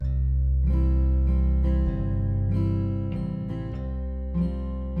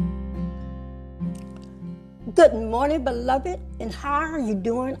Good morning, beloved, and how are you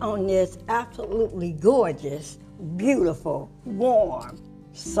doing on this absolutely gorgeous, beautiful, warm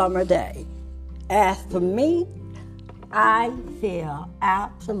summer day? As for me, I feel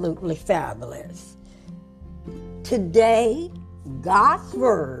absolutely fabulous. Today, God's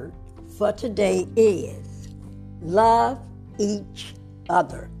word for today is love each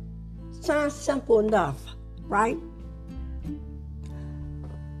other. Sounds simple enough, right?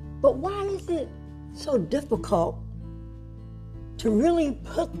 But why is it so difficult to really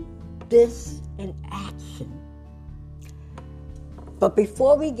put this in action? But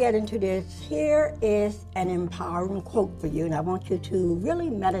before we get into this, here is an empowering quote for you, and I want you to really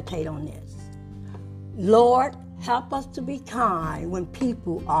meditate on this. Lord, help us to be kind when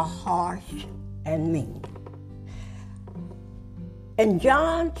people are harsh and mean. In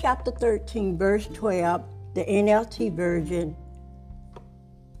John chapter 13, verse 12, the NLT version,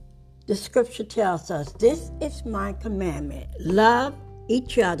 the scripture tells us, this is my commandment, love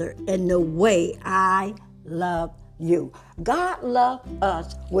each other in the way I love you. God loved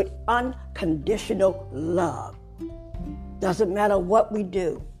us with unconditional love. Doesn't matter what we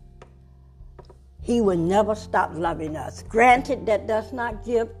do. He will never stop loving us. Granted, that does not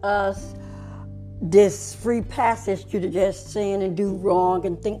give us this free passage to just sin and do wrong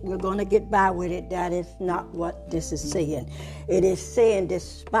and think we're going to get by with it. That is not what this is saying. It is saying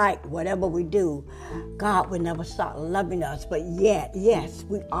despite whatever we do, God will never stop loving us. But yet, yes,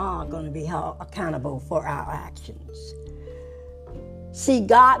 we are going to be held accountable for our actions. See,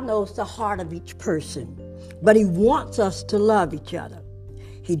 God knows the heart of each person, but He wants us to love each other.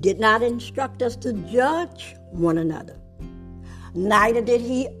 He did not instruct us to judge one another. Neither did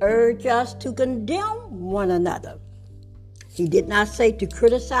He urge us to condemn one another. He did not say to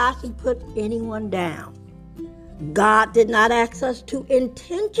criticize and put anyone down. God did not ask us to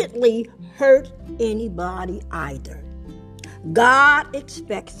intentionally hurt anybody either. God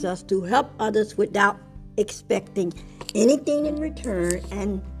expects us to help others without expecting anything in return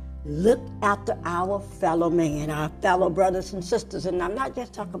and look after our fellow man, our fellow brothers and sisters. And I'm not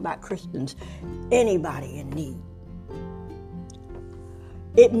just talking about Christians, anybody in need.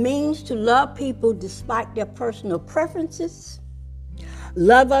 It means to love people despite their personal preferences.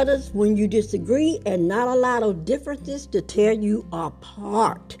 Love others when you disagree and not allow those differences to tear you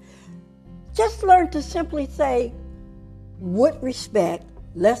apart. Just learn to simply say, with respect,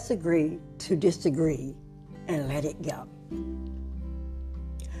 let's agree to disagree and let it go.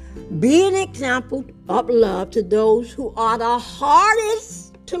 Be an example of love to those who are the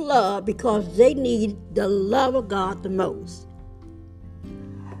hardest to love because they need the love of God the most.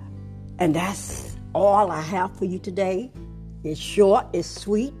 And that's all I have for you today. It's short, it's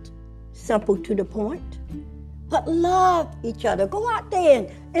sweet, simple to the point. But love each other. Go out there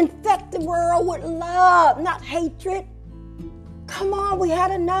and infect the world with love, not hatred. Come on, we had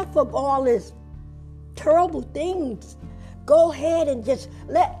enough of all this terrible things. Go ahead and just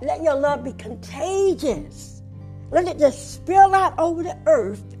let your love be contagious. Let it just spill out over the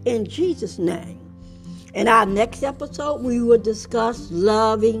earth in Jesus' name. In our next episode, we will discuss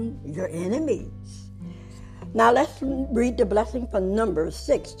loving your enemies. Now let's read the blessing from Numbers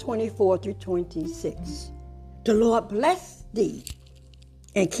 6:24-26. The Lord bless thee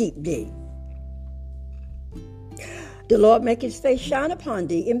and keep thee. The Lord make His face shine upon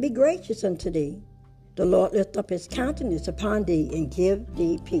thee and be gracious unto thee. The Lord lift up His countenance upon thee and give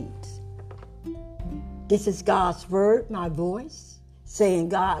thee peace. This is God's word, my voice, saying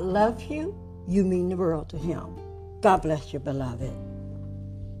God loves you. You mean the world to Him. God bless you, beloved.